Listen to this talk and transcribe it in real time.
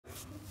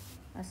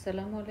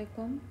আসসালামু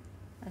আলাইকুম।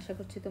 আশা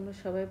করছি তোমরা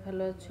সবাই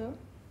ভালো আছো।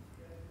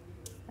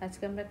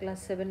 আজকে আমরা ক্লাস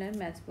 7-এর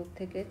ম্যাথস বুক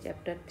থেকে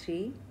chapter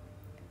 3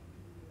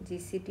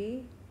 GCD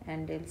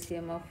and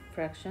LCM of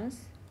fractions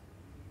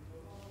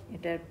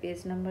এটার পেজ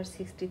নাম্বার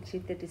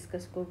 63-তে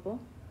ডিসকাস করব।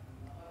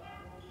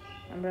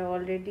 আমরা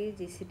অলরেডি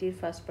GCDর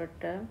ফার্স্ট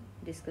পার্টটা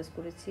ডিসকাস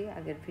করেছি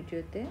আগের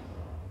ভিডিওতে।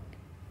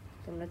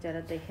 তোমরা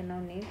যারা দেখে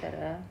নাওনি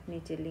তারা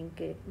নিচে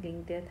লিংক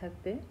দেওয়া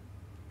থাকবে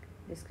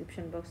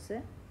ডেসক্রিপশন বক্সে,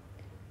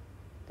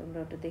 তোমরা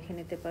ওটা দেখে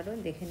নিতে পারো।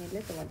 দেখে নিলে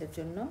তোমাদের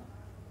জন্য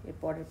এই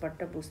পরের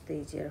পার্টটা বুঝতে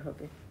ইজিয়ার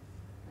হবে।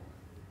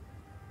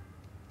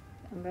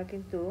 আমরা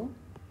কিন্তু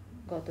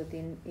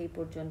গতদিন এই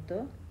পর্যন্ত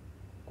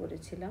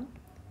করেছিলাম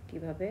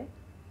কিভাবে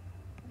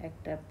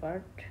একটা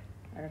পার্ট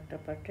আর একটা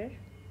পার্টের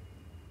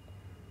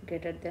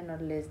গ্রেটার দেন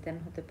আর লেস দেন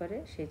হতে পারে,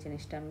 সেই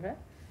জিনিসটা আমরা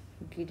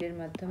গ্রিডের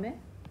মাধ্যমে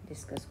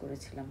ডিসকাস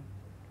করেছিলাম।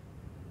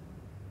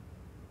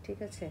 ঠিক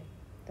আছে,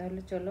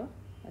 তাহলে চলো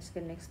আজকে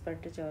নেক্সট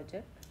পার্টে যাওয়া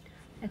যাক।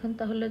 এখন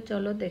তাহলে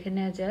চলো দেখে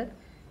নেওয়া যাক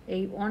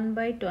এই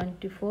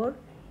 1/24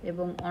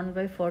 এবং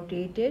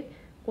 1/48-এর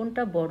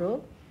কোনটা বড়,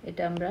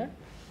 এটা আমরা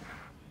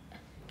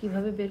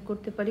কিভাবে বের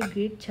করতে পারি।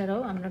 গ্রিড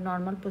ছাড়াও আমরা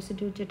নর্মাল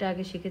প্রসিডিউর যেটা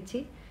আগে শিখেছি,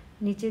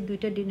 নিচে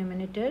দুইটা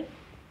ডিনোমিনেটর,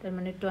 তার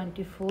মানে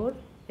 24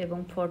 এবং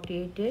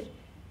 48-এর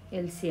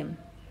LCM.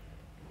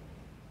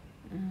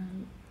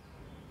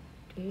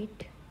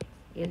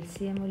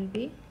 LCM will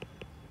be,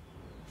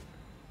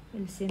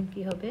 LCM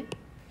কি হবে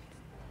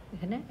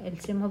এখানে?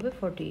 এলসিএম হবে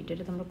 48।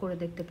 এটা তোমরা করে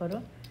দেখতে পারো।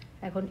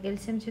 এখন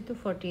এলসিএম যেহেতু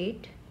 48,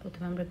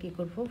 প্রথমে আমরা কি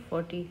করব,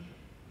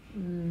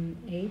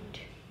 48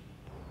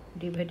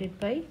 ডিভাইডেড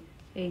বাই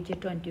এই যে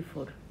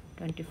 24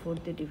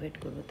 দিয়ে ডিভাইড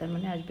করব, তার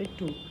মানে আসবে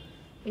 2।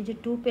 এই যে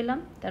 2 পেলাম,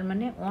 তার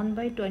মানে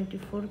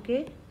 1/24-কে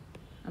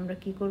আমরা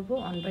কি করব,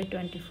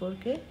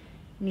 1/24-কে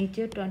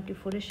নিচে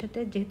 24-এর সাথে,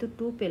 যেহেতু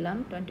 2 পেলাম,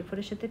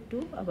 24-এর সাথে 2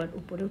 আবার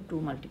উপরেও 2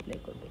 মাল্টিপ্লাই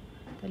করব,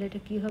 তাহলে এটা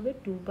কি হবে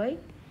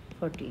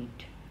 2/48।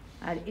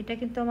 আর এটা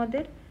কিন্তু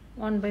আমাদের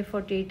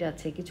 1/48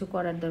 আছে, কিছু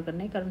করার দরকার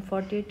নেই, কারণ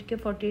 48-কে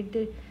 48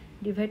 দিয়ে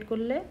ডিভাইড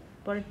করলে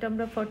পরেরটা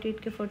আমরা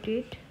 48-কে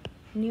 48,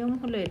 নিয়ম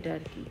হলো এটা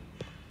আর কি,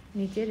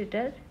 নিচের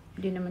এটার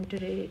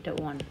ডিনোমিনেটরে এটা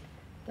 1,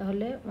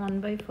 তাহলে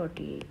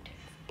 1/48।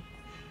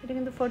 এটা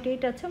কিন্তু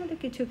 48 আছে, আমাদের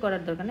কিছুই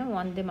করার দরকার নেই,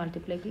 1 দিয়ে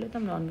মাল্টিপ্লাই করলে তো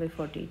আমরা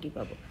 1/48ই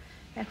পাবো।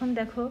 এখন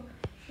দেখো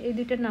এই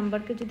দুইটা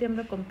নাম্বারকে যদি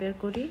আমরা কম্পেয়ার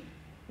করি,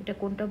 এটা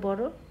কোনটা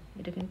বড়?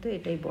 এটা কিন্তু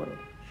এটাই বড়,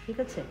 ঠিক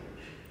আছে,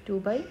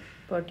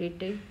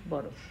 2/48টাই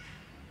বড়।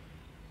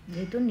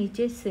 যেহেতু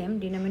নিচে সেম,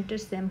 ডিনোমিনেটর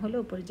সেম হলে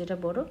উপরে যেটা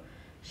বড়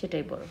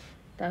সেটাই বড়,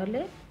 তাহলে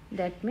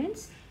দ্যাট মিন্স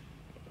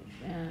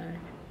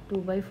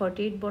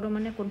 2/48 বড়।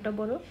 মানে কোনটা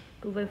বড়?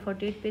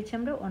 2/48 পেয়েছি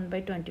আমরা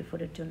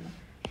 1/24-এর জন্য,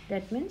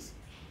 দ্যাট মিন্স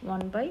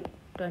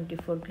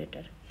 1/24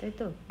 গ্রেটার, তাই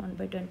তো?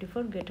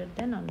 1/24 গ্রেটার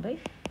দেন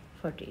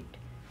 1/48।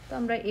 তো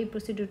আমরা এই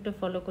প্রসিডিউরটা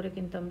ফলো করে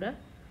কিন্তু আমরা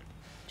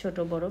ছোট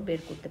বড়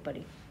বের করতে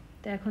পারি।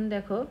 তো এখন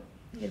দেখো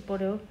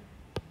এরপরেও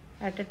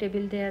একটা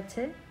টেবিল দেওয়া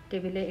আছে,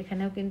 টেবিলে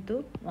এখানেও কিন্তু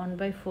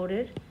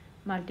 1/4-এর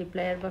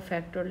মাল্টিপ্লায়ার বা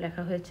ফ্যাক্টর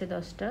লেখা হয়েছে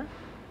 10টা।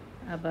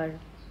 আবার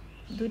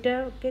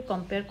দুইটাকে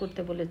কম্পেয়ার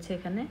করতে বলেছে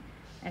এখানে,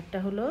 একটা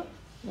হলো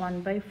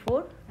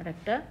 1/4 আর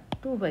একটা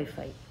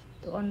 2/5।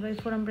 তো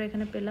 1/4 আমরা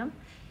এখানে পেলাম,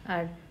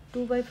 আর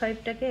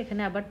 2/5টাকে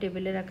এখানে আবার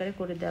টেবিলের আকারে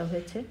করে দেওয়া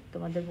হয়েছে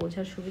তোমাদের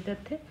বোঝার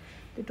সুবিধার্থে।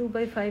 তো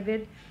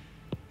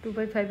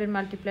 2/5-এর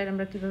মাল্টিপ্লায়ার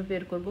আমরা কীভাবে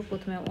বের করব?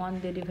 প্রথমে 1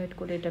 দিয়ে ডিভাইড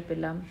করে এটা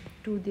পেলাম,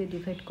 2 দিয়ে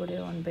ডিভাইড করে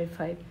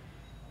 1/5,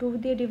 2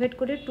 দিয়ে ডিভাইড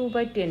করে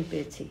 2/10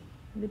 পেয়েছি।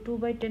 কিন্তু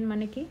 2/10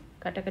 মানে কি?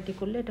 কাটাকাটি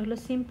করলে এটা হলো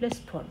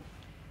সিম্পলেস্ট ফর্ম,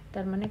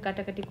 তার মানে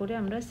কাটাকাটি করে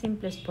আমরা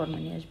সিম্পলেস্ট ফর্মে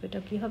নিয়ে আসবো, এটা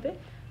কী হবে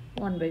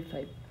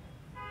 1/5।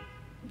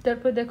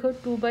 তারপর দেখো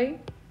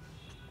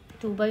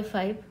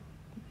 2/5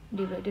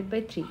 ডিভাইডেড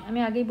বাই 3, আমি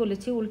আগেই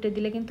বলেছি উল্টে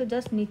দিলে কিন্তু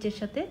জাস্ট নিচের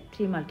সাথে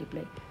 3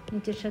 মাল্টিপ্লাই,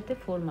 নিচের সাথে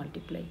 4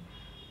 মাল্টিপ্লাই,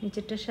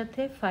 নিচেরটার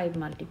সাথে 5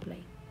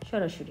 মাল্টিপ্লাই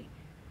সরাসরি,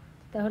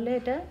 তাহলে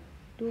এটা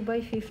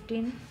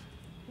 2/15।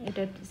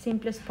 এটা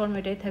সিম্পলেস্ট ফর্ম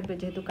এটাই থাকবে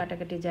যেহেতু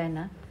কাটাকাটি যায়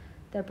না।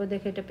 তারপর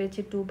দেখে এটা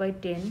পেয়েছি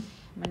 2/10,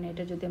 মানে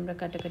এটা যদি আমরা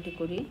কাটাকাটি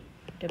করি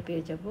এটা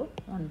পেয়ে যাব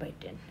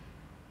 1/10,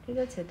 ঠিক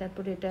আছে।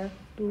 তারপরে এটা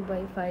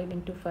 2/5 ×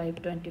 5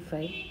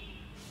 25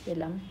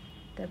 পেলাম।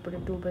 তারপরে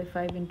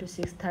 2/5 ×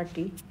 6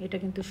 30, এটা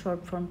কিন্তু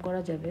শর্ট ফর্ম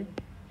করা যাবে,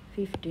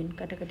 15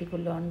 কাটাকাটি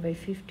করলে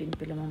 1/15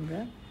 পেলাম আমরা।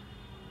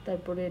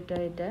 তারপরে এটা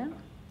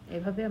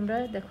এভাবে আমরা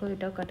দেখো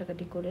এটাও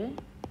কাটাকাটি করে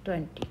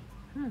 20,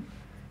 হ্যাঁ।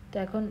 তো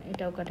এখন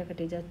এটাও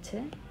কাটাকাটি যাচ্ছে,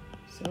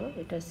 সো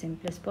এটা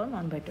সিম্পলেস্ট ফর্ম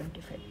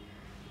 1/25।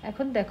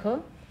 এখন দেখো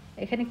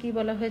এখানে কি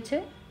বলা হয়েছে,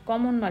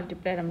 কমন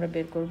মাল্টিপ্লায়ার আমরা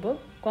বের করব।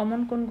 কমন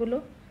কোনগুলো?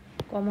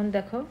 কমন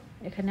দেখো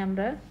এখানে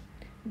আমরা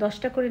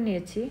 10টা করে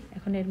নিয়েছি,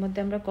 এখন এর মধ্যে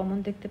আমরা কমন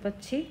দেখতে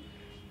পাচ্ছি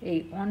এই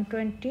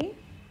 120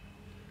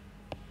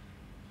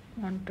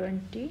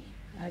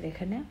 আর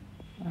এখানে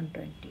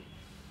 120,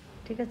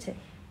 ঠিক আছে।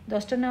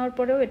 10টা নেওয়ার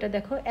পরেও এটা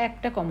দেখো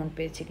একটা কমন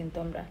পেয়েছি কিন্তু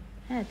আমরা,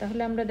 হ্যাঁ।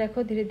 তাহলে আমরা দেখো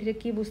ধীরে ধীরে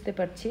কি বুঝতে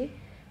পারছি,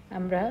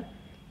 আমরা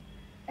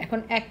এখন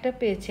একটা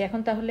পেয়েছি,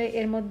 এখন তাহলে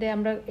এর মধ্যে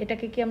আমরা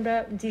এটাকে কি আমরা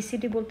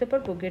জিসিডি বলতে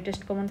পারবো,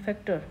 গ্রেটেস্ট কমন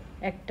ফ্যাক্টর?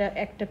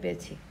 একটা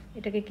পেয়েছি,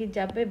 এটাকে কি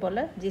যাবে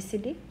বলা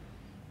জিসিডি?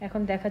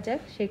 এখন দেখা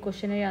যাক সেই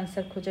কোশ্চেনের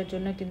আনসার খোঁজার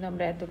জন্য কিন্তু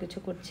আমরা এত কিছু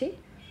করছি।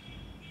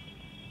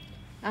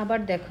 আবার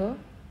দেখো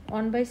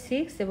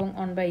 1/6 এবং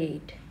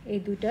 1/8 এই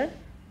দুইটার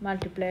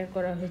মাল্টিপ্লায়ার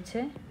করা হয়েছে,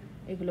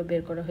 এগুলো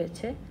বের করা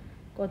হয়েছে।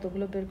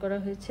 কতগুলো বের করা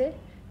হয়েছে?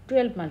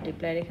 12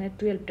 মাল্টিপ্লায়ার, এখানে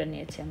 12টা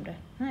নিয়েছি আমরা।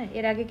 হ্যাঁ,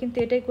 এর আগে কিন্তু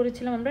এটাই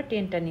করেছিলাম, আমরা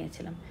 10টা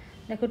নিয়েছিলাম।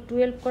 দেখো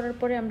 12 করার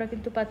পরে আমরা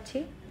কিন্তু পাচ্ছি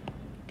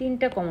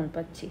 3টা কমন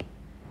পাচ্ছি।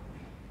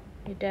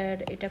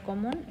 এটা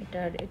কমন,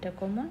 এটা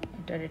কমন,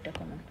 এটা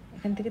কমন,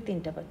 এখান থেকে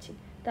 3টা পাচ্ছি।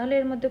 তাহলে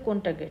এর মধ্যে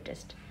কোনটা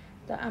গ্রেটেস্ট?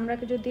 তো আমরা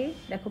যদি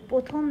দেখো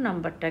প্রথম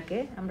নাম্বারটাকে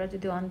আমরা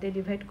যদি 1 দিয়ে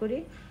ডিভাইড করি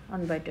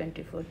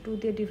 1/24, 2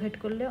 দিয়ে ডিভাইড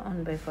করলে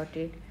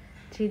 1/48,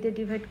 3 দিয়ে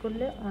ডিভাইড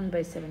করলে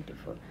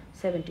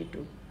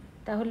 1/72,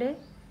 তাহলে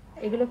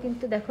এগুলো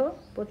কিন্তু দেখো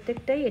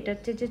প্রত্যেকটাই এটার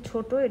চেয়ে যে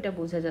ছোটো এটা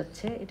বোঝা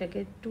যাচ্ছে। এটাকে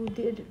 2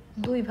 দিয়ে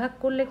 2 ভাগ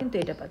করলে কিন্তু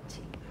এটা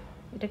পাচ্ছি,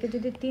 এটাকে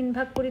যদি 3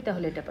 ভাগ করি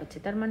তাহলে এটা পাচ্ছি।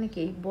 তার মানে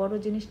কি বড়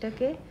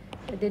জিনিসটাকে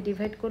এদের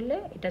ডিভাইড করলে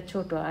এটা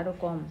ছোট, আরও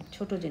কম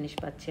ছোট জিনিস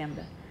পাচ্ছি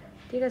আমরা।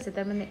 ঠিক আছে,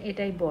 তার মানে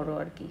এটাই বড়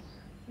আর কি,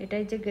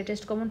 এটাই যে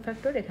গ্রেটেস্ট কমন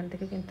ফ্যাক্টর, এখান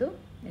থেকে কিন্তু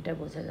এটা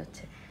বোঝা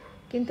যাচ্ছে।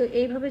 কিন্তু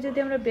এইভাবে যদি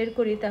আমরা বের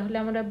করি তাহলে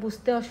আমরা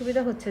বুঝতে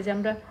অসুবিধা হচ্ছে যে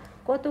আমরা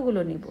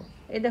কতগুলো নিব।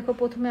 এই দেখো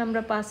প্রথমে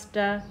আমরা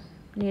 5টা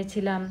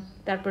নিয়েছিলাম,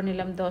 তারপর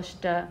নিলাম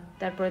 10টা,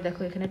 তারপরে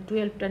দেখো এখানে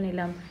 12টা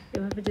নিলাম।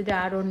 এভাবে যদি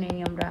আরও নেই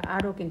আমরা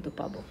আরও কিন্তু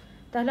পাবো।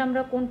 তাহলে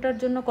আমরা কোনটার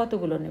জন্য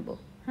কতগুলো নেব?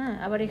 হ্যাঁ,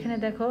 আবার এখানে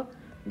দেখো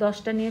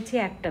 10টা নিয়েছি,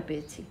 1টা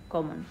পেয়েছি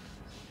কমন।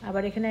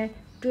 আবার এখানে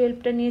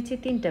 12টা নিয়েছি,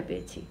 3টা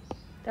পেয়েছি।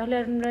 তাহলে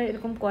আমরা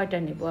এরকম কয়টা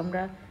নেব?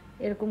 আমরা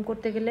এরকম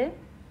করতে গেলে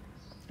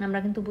আমরা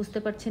কিন্তু বুঝতে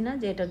পারছি না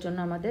যে এটার জন্য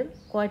আমাদের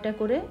কয়টা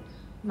করে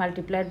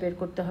মাল্টিপ্লায়ার বের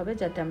করতে হবে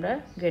যাতে আমরা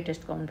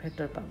গ্রেটেস্ট কমন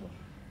ফ্যাক্টর পাবো।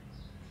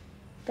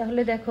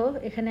 তাহলে দেখো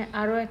এখানে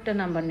আরও একটা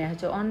নাম্বার নেওয়া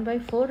হয়েছে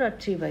 1/4 আর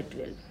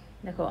 3/12।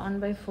 দেখো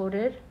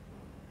 1/4-এর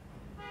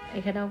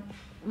এখানেও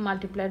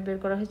মাল্টিপ্লায়ার বের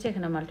করা হয়েছে,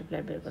 এখানে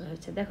মাল্টিপ্লায়ার বের করা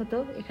হয়েছে। দেখো তো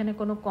এখানে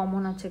কোনো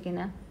কমন আছে কি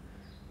না।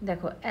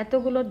 দেখো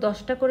এতগুলো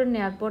 10টা করে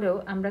নেওয়ার পরেও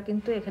আমরা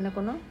কিন্তু এখানে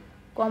কোনো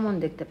কমন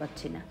দেখতে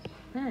পাচ্ছি না।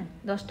 হ্যাঁ,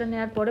 10টা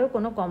নেওয়ার পরেও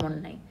কোনো কমন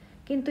নাই,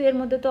 কিন্তু এর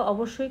মধ্যে তো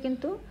অবশ্যই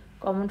কিন্তু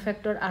কমন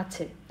ফ্যাক্টর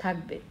আছে,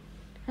 থাকবে।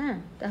 হ্যাঁ,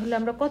 তাহলে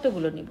আমরা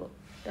কতগুলো নিব?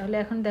 তাহলে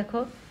এখন দেখো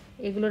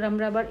এগুলোর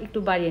আমরা আবার একটু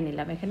বাড়িয়ে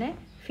নিলাম, এখানে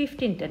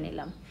 15টা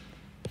নিলাম।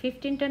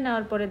 15টা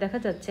নেওয়ার পরে দেখা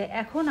যাচ্ছে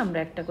এখন আমরা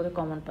একটা করে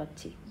কমন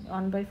পাচ্ছি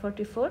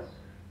 1/44,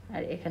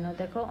 আর এখানেও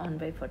দেখো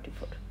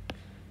 1/44।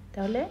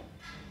 তাহলে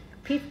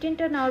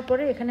 15টা নেওয়ার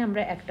পরে এখানে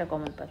আমরা একটা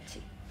কমন পাচ্ছি।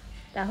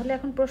 তাহলে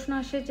এখন প্রশ্ন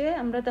আসে যে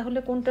আমরা তাহলে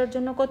কোনটার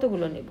জন্য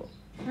কতগুলো নেব?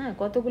 হ্যাঁ,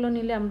 কতগুলো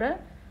নিলে আমরা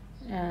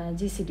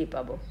জিসিডি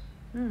পাবো।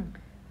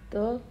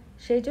 তো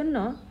সেই জন্য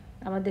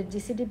আমাদের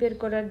জিসিডি বের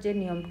করার যে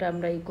নিয়মটা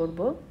আমরা করব,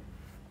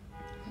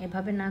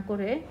 এভাবে না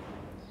করে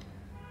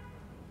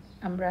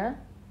আমরা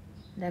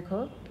দেখো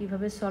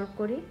কিভাবে সলভ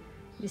করি।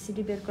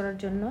 জিসিডি বের করার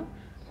জন্য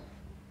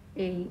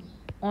এই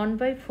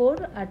 1/4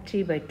 আর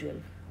 3/12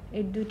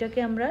 এই দুইটাকে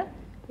আমরা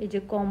এই যে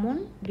কমন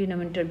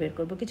ডিনোমিনেটর বের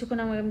করব। কিছুক্ষণ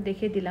আমি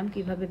দেখিয়ে দিলাম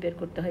কিভাবে বের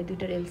করতে হয়।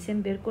 দুইটার এলসিএম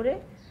বের করে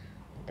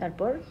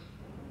তারপর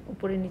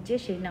উপরে নিচে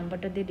সেই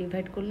নাম্বারটা দিয়ে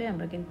ডিভাইড করলে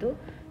আমরা কিন্তু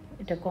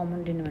এটা কমন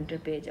ডিনোমিনেটর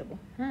পেয়ে যাব।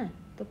 হ্যাঁ,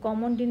 তো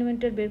কমন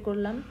ডিনোমিনেটর বের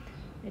করলাম।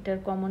 এটার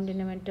কমন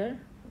ডিনোমিনেটর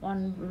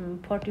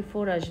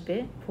 144 আসবে।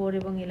 4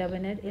 এবং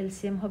 11-এর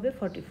এলসিএম হবে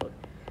 44।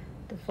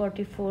 তো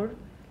 44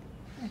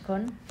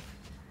 এখন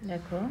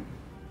দেখো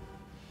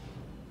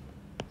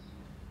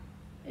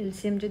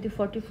এলসিএম যদি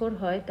 44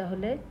 হয়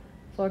তাহলে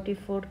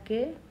 44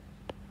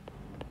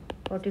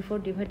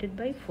 ডিভাইডেড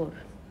বাই 4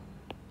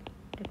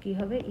 এটা কী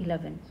হবে?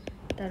 11।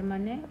 তার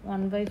মানে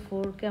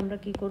 1/4-কে আমরা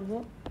কি করব?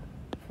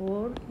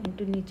 4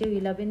 ইন্টু নিচেও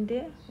 11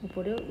 দিয়ে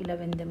উপরেও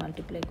 11 দিয়ে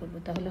মাল্টিপ্লাই করব,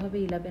 তাহলে হবে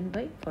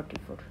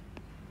 11/44।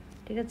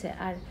 ঠিক আছে,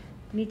 আর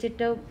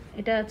নিচেরটাও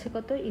এটা আছে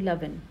কত?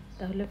 11।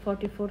 তাহলে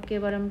 44-কে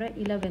এবার আমরা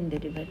 11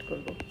 দিয়ে ডিভাইড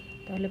করব,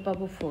 তাহলে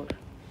পাবো 4।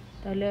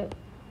 তাহলে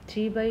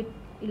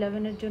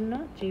 3/11-এর জন্য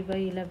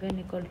 3/11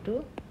 ইকুয়াল টু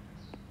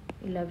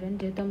 11,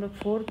 যেহেতু আমরা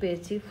 4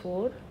 পেয়েছি,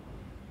 4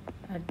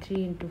 আর 3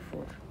 ইন্টু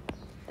 4,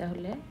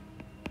 তাহলে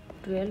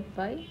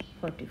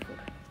 12/44।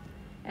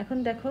 এখন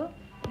দেখো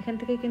এখান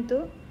থেকে কিন্তু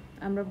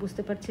আমরা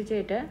বুঝতে পারছি যে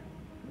এটা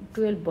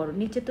 12 বড়।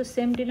 নিচে তো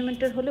সেম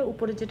ডিনোমিনেটর হলে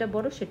উপরে যেটা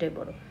বড় সেটাই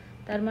বড়,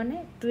 তার মানে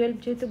 12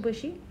 যেহেতু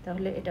বেশি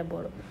তাহলে এটা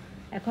বড়।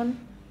 এখন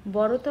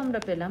বড় তো আমরা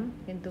পেলাম,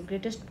 কিন্তু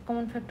গ্রেটেস্ট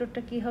কমন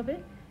ফ্যাক্টরটা কি হবে?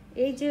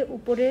 এই যে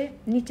উপরে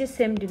নিচে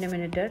সেম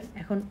ডিনোমিনেটর,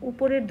 এখন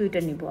উপরের দুইটা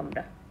নিব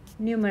আমরা,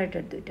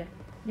 নিউমারেটর দুইটা।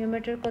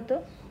 নিউমারেটর কত?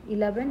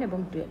 11 এবং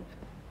 12।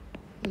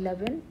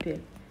 11,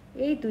 12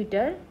 এই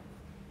দুইটার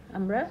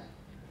আমরা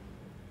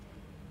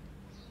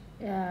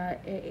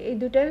এই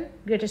দুইটার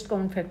গ্রেটেস্ট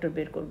কমন ফ্যাক্টর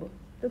বের করব।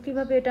 তো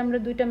কীভাবে? এটা আমরা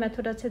দুইটা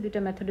মেথড আছে, দুইটা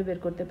মেথডে বের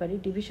করতে পারি।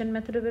 ডিভিশন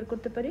মেথডে বের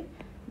করতে পারি।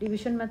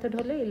 ডিভিশন মেথড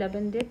হলে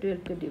 11 দিয়ে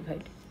 12-কে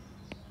ডিভাইড,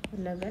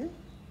 11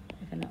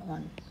 এখানে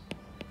 1,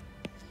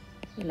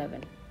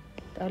 11।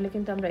 তাহলে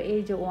কিন্তু আমরা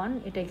এই যে 1,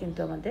 এটাই কিন্তু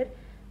আমাদের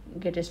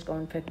গ্রেটেস্ট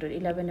কমন ফ্যাক্টর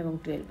 11 এবং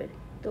 12-এর।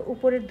 তো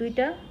উপরের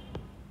দুইটা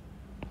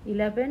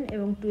 11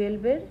 এবং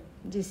 12-এর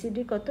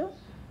জিসিডি কত?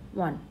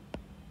 1।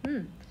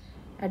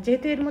 আর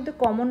যেহেতু এর মধ্যে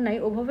কমন নাই,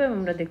 ওভাবে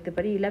আমরা দেখতে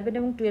পারি 11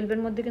 এবং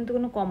 12-এর মধ্যে কিন্তু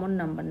কোনো কমন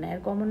নাম্বার নাই,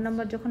 আর কমন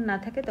নাম্বার যখন না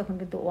থাকে তখন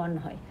কিন্তু 1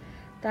 হয়।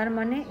 তার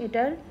মানে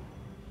এটার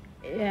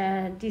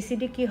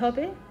জিসিডি কি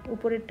হবে,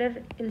 উপরেরটার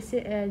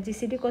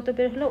জিসিডি কত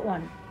বের হলো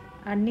 1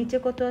 আর নিচে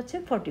কত আছে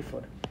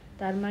 44,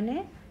 তার মানে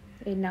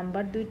এই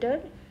নাম্বার দুইটার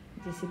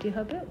জিসিডি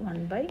হবে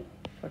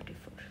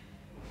 1/44।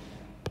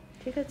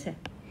 ঠিক আছে,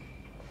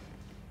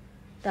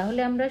 তাহলে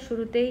আমরা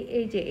শুরুতেই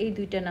এই যে এই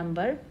দুইটা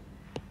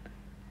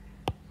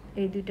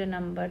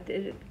নাম্বার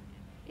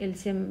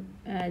এলসিএম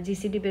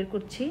জিসিডি বের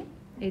করছি,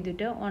 এই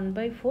দুইটা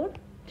 1/4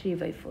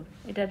 3/4,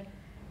 এটার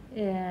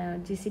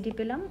জিসিডি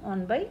পেলাম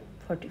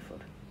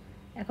 1/44।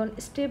 এখন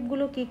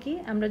স্টেপগুলো কি কি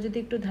আমরা যদি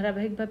একটু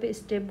ধারাবাহিকভাবে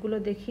স্টেপগুলো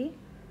দেখি,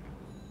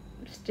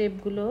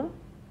 স্টেপগুলো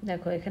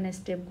দেখো এখানে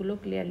স্টেপগুলো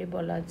ক্লিয়ারলি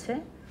বলা আছে।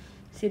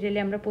 সিরিয়ালি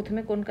আমরা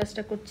প্রথমে কোন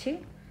কাজটা করছি,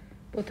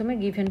 প্রথমে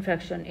গিভেন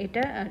ফ্র্যাকশন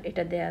এটা আর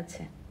এটা দেয়া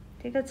আছে।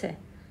 ঠিক আছে,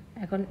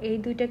 এখন এই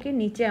দুইটাকে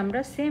নিচে আমরা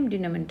সেম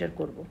ডিনোমিনেটর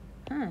করব।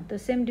 হ্যাঁ, তো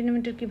সেম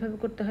ডিনোমিনেটর কীভাবে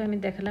করতে হয় আমি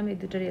দেখালাম। এই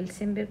দুটার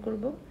এলসিএম বের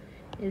করব,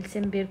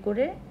 এলসিএম বের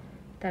করে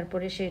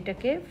তারপরে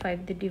সেটাকে 5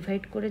 দিয়ে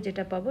ডিভাইড করে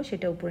যেটা পাবো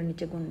সেটা উপরে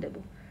নিচে গুণ দেব।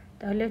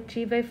 তাহলে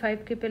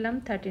 3/5কে পেলাম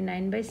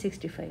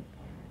 39/65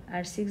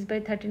 আর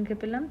 6/13কে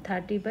পেলাম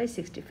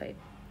 30/65।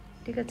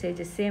 ঠিক আছে, এই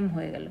যে সেম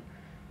হয়ে গেল,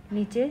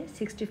 নিচে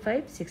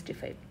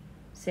 65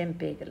 সেম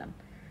পেয়ে গেলাম।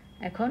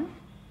 এখন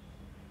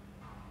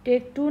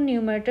take to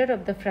numerator of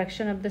the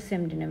fraction of the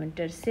same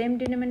denominator, same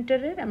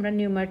ডিনোমিনেটরের আমরা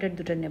নিউমারেটর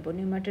দুটো নেব,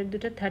 নিউমারেটর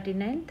দুটো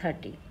 39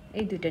 30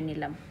 এই দুইটা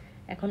নিলাম।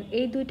 এখন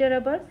এই দুইটার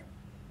আবার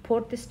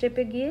ফোর্থ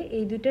স্টেপে গিয়ে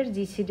এই দুইটার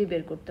জিসিডি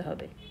বের করতে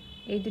হবে।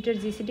 এই দুইটার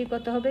জিসিডি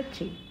কত হবে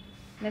 3।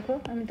 দেখো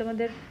আমি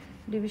তোমাদের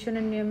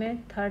ডিভিশনের নিয়মে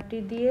 30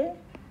 দিয়ে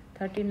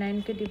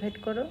 39কে ডিভাইড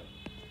করো,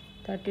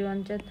 31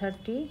 যা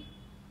 30,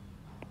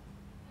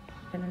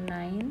 এখানে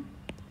 9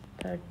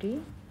 30,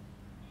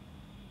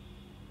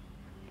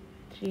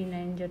 3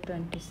 9 যা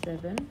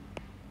 27,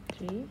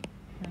 3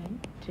 9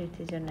 3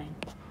 3 যা 9।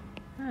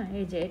 হ্যাঁ,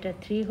 এই যে এটা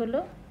 3 হলো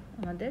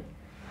আমাদের,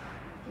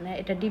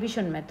 এটা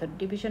ডিভিশন মেথড,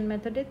 ডিভিশন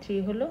মেথডে 3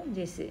 হলো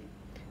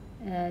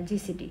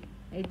জিসিডি,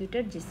 এই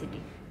দুইটার জিসিডি।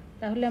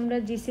 তাহলে আমরা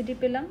জিসিডি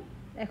পেলাম।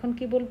 এখন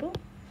কি বলবো,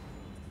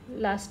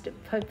 লাস্ট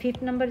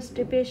 5th নাম্বার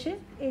স্টেপে এসে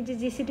এই যে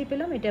জিসিডি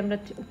পেলাম এটা আমরা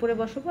উপরে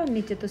বসাবো আর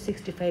নিচে তো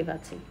 65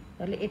 আছে,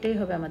 তাহলে এটাই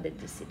হবে আমাদের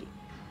জিসিডি।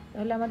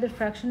 তাহলে আমাদের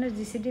ফ্র্যাকশনের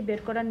জিসিডি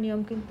বের করার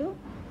নিয়ম কিন্তু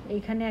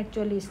এইখানে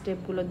অ্যাকচুয়ালি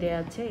স্টেপগুলো দেওয়া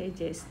আছে, এই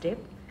যে স্টেপ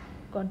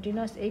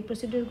কন্টিনিউয়াস এই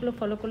প্রসিডিউরগুলো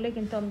ফলো করলে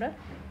কিন্তু আমরা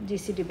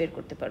জিসিডি বের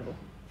করতে পারবো।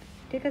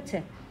 ঠিক আছে,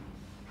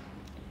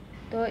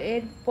 তো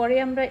এরপরে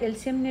আমরা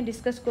এলসিএম নিয়ে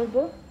ডিসকাস করব।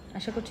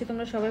 আশা করছি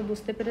তোমরা সবাই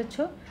বুঝতে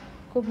পেরেছো।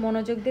 খুব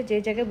মনোযোগ দিয়ে যে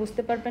জায়গায়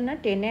বুঝতে পারবে না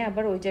টেনে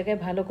আবার ওই জায়গায়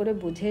ভালো করে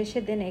বুঝে এসে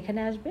দেন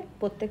এখানে আসবে।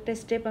 প্রত্যেকটা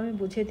স্টেপ আমি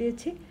বুঝিয়ে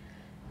দিয়েছি,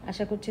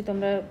 আশা করছি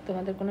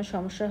তোমাদের কোনো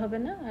সমস্যা হবে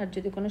না। আর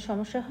যদি কোনো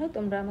সমস্যা হয়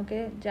তোমরা আমাকে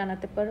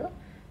জানাতে পারো,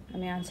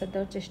 আমি আনসার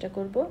দেওয়ার চেষ্টা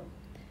করব।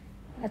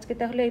 আজকে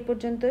তাহলে এই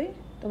পর্যন্তই।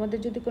 তোমাদের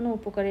যদি কোনো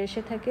উপকারে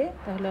এসে থাকে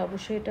তাহলে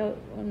অবশ্যই এটা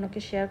অন্যকে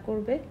শেয়ার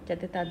করবে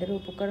যাতে তাদেরও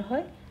উপকার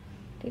হয়।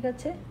 ঠিক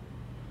আছে,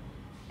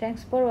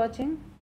 থ্যাংকস ফর ওয়াচিং।